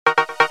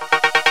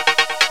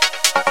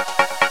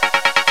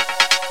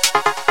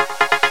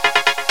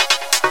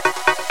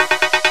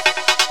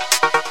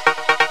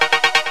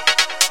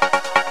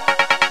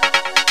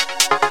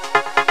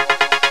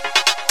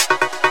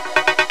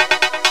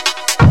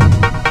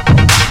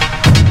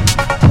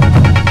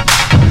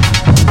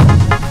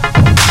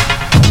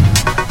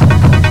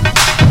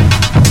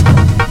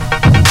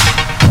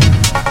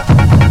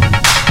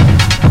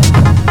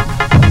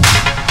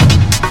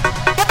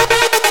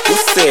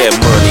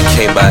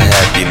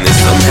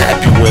happiness. I'm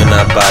happy when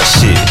I buy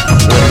shit,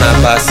 when I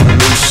buy some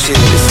new shit.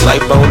 It's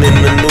like boning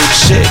a new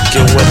chick.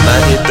 And when I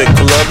hit the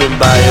club and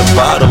buy a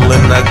bottle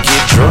and I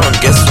get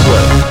drunk, guess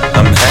what?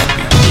 I'm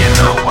happy. You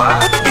know why?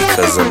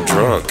 Because I'm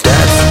drunk.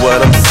 That's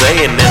what I'm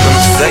saying, and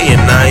I'm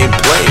saying I ain't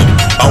playing.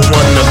 I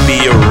wanna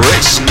be a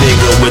rich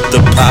nigga with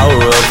the power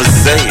of a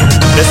sayin.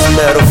 That's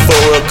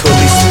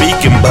metaphorically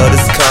speaking, but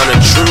it's kinda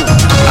true.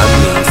 I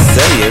mean,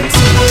 sayans,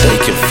 they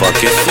can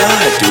fucking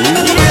fly,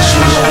 dude. What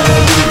you wanna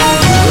do?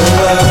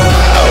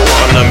 I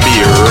wanna be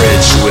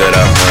rich with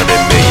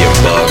 $100 million.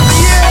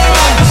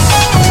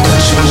 What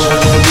you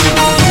wanna do?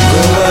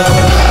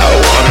 I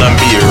wanna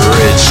be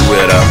rich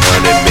with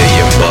 $100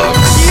 million.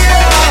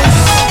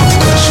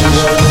 What you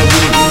wanna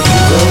do?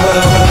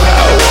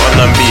 I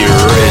wanna be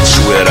rich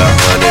with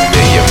 $100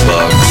 million.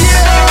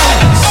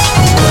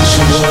 What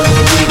you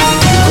wanna do?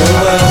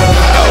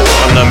 I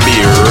wanna be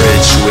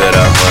rich with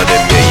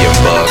 $100 million.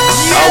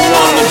 I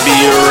wanna be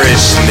a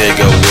rich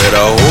nigga with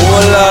a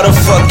whole lot of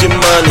fucking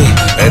money,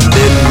 and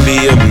then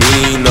be a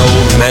mean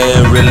old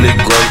man really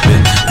grumpy.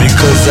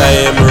 Because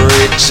I am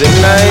rich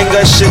and I ain't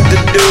got shit to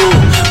do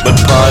but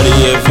party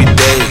every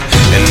day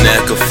and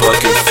act a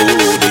fucking fool.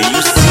 Do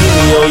you see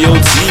me on your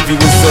TV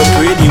with some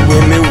pretty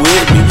women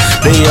with me?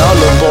 They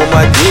all up on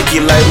my dicky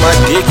like my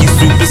dicky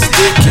super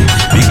sticky.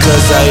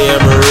 Because I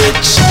am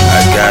rich, I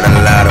got a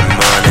lot of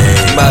money.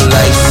 My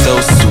life's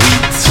so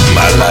sweet,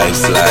 my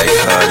life's like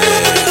honey.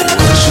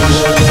 What you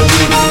wanna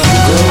do?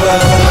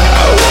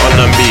 I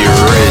wanna be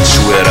rich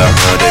with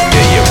 $100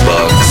 million.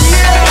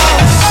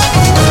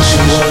 What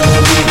you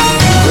wanna do?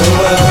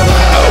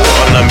 I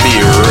wanna be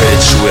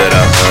rich with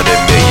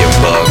 $100 million.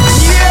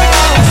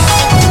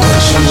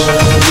 What you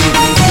wanna do?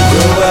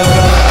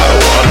 I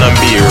wanna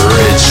be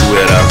rich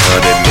with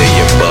 $100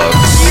 million.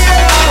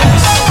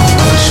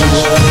 What you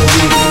wanna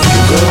do?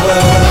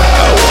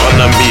 I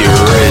wanna be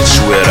rich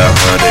with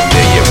 $100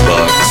 million.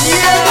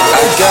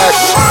 I got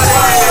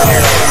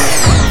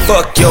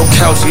fuck your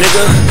couch,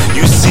 nigga.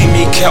 You see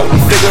me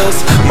counting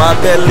figures, my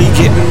belly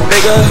getting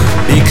bigger.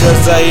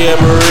 Because I am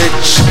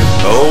rich,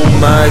 oh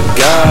my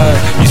god.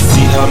 You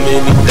see how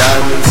many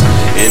diamonds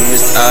in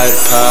this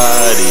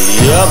iPod?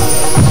 Yup.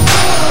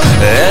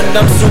 And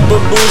I'm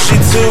super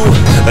bourgie too.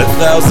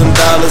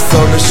 $1,000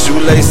 on the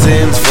shoelace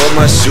ends for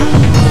my shoe.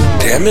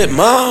 Damn it,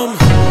 mom,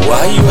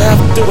 why you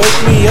have to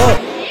wake me up?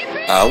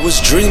 I was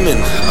dreaming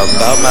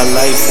about my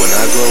life when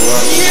I grow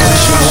up. What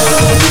you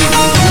wanna do?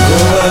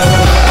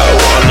 I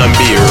wanna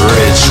be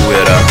rich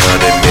with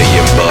 $100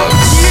 million.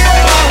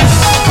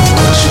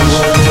 What you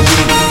wanna